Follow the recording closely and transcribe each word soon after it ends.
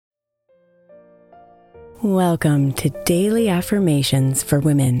Welcome to Daily Affirmations for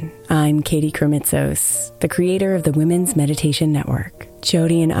Women. I'm Katie Kremitzos, the creator of the Women's Meditation Network.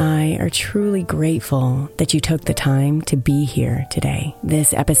 Jody and I are truly grateful that you took the time to be here today.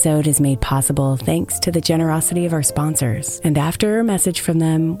 This episode is made possible thanks to the generosity of our sponsors. And after a message from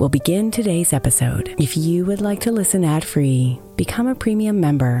them, we'll begin today's episode. If you would like to listen ad-free, become a premium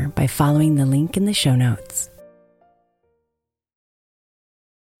member by following the link in the show notes.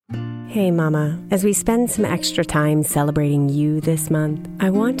 Hey Mama, as we spend some extra time celebrating you this month, I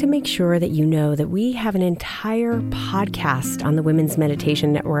want to make sure that you know that we have an entire podcast on the Women's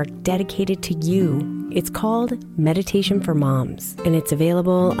Meditation Network dedicated to you. It's called Meditation for Moms, and it's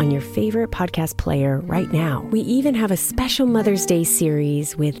available on your favorite podcast player right now. We even have a special Mother's Day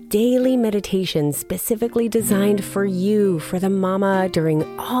series with daily meditations specifically designed for you, for the mama, during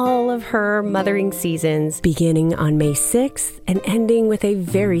all of her mothering seasons, beginning on May 6th and ending with a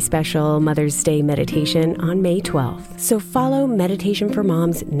very special Mother's Day meditation on May 12th. So follow Meditation for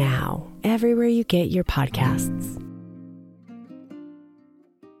Moms now, everywhere you get your podcasts.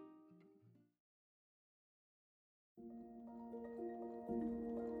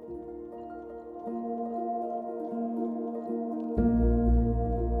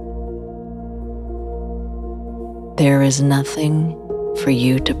 There is nothing for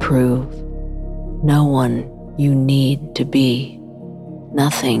you to prove, no one you need to be,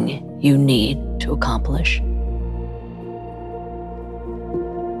 nothing you need to accomplish.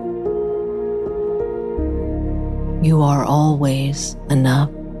 You are always enough,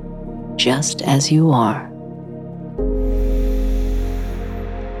 just as you are.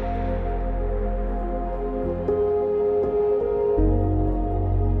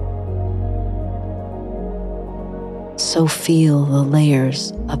 So feel the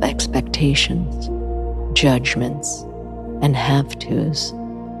layers of expectations, judgments, and have-tos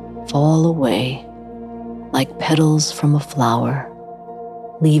fall away like petals from a flower,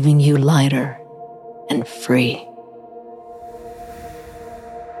 leaving you lighter and free.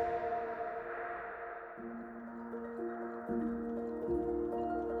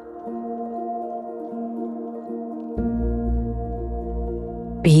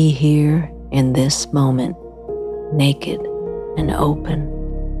 Be here in this moment, naked and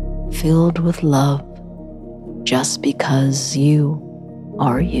open, filled with love, just because you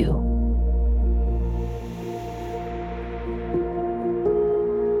are you.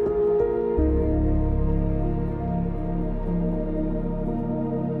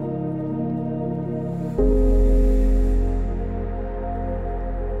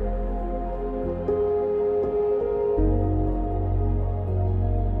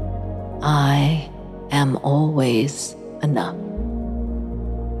 I am always enough.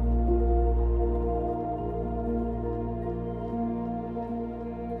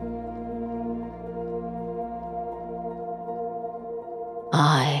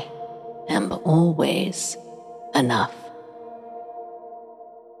 I am always enough.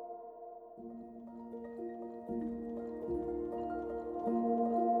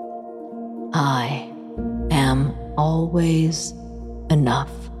 I am always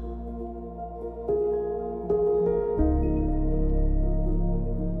enough.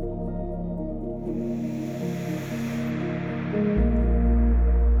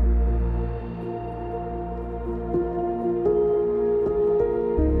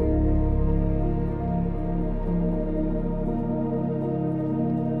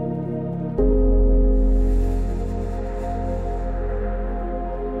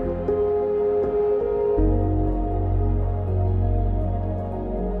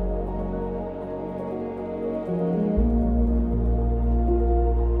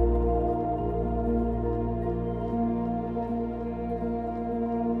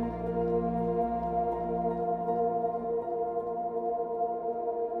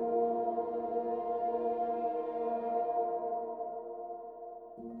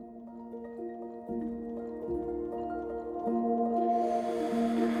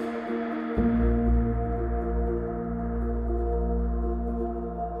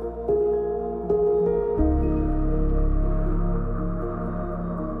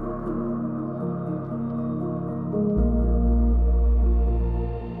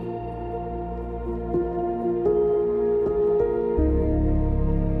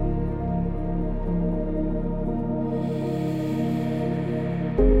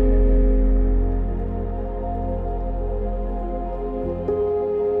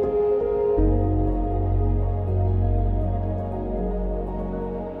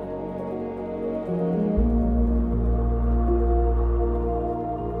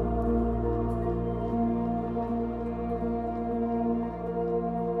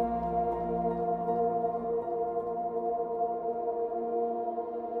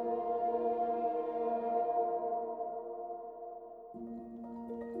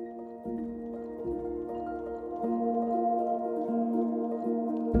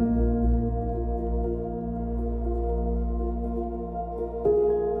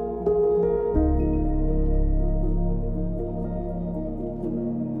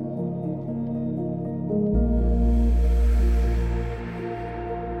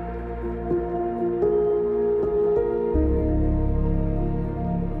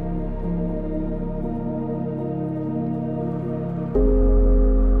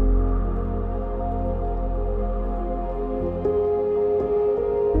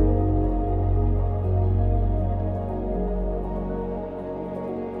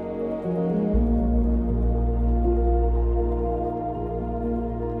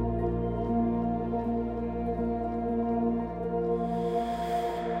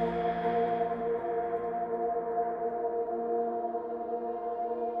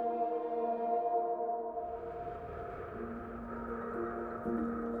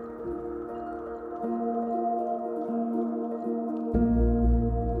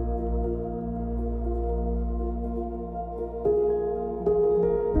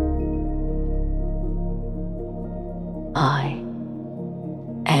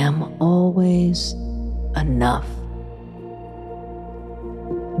 always enough.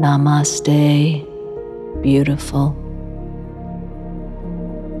 Namaste, beautiful.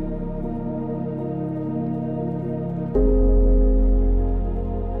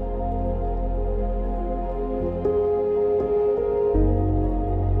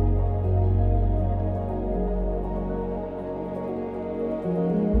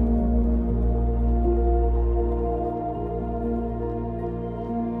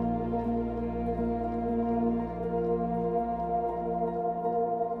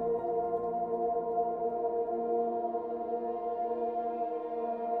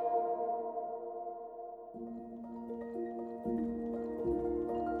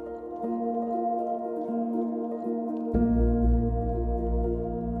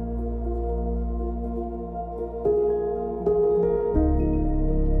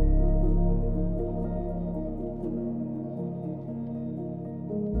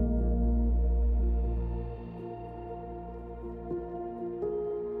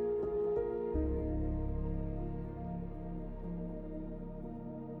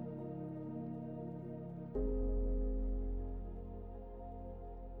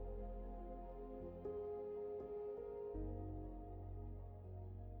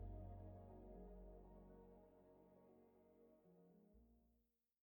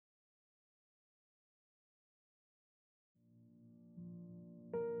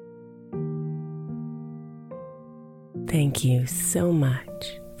 Thank you so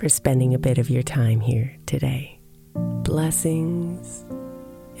much for spending a bit of your time here today. Blessings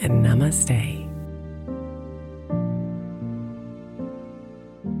and namaste.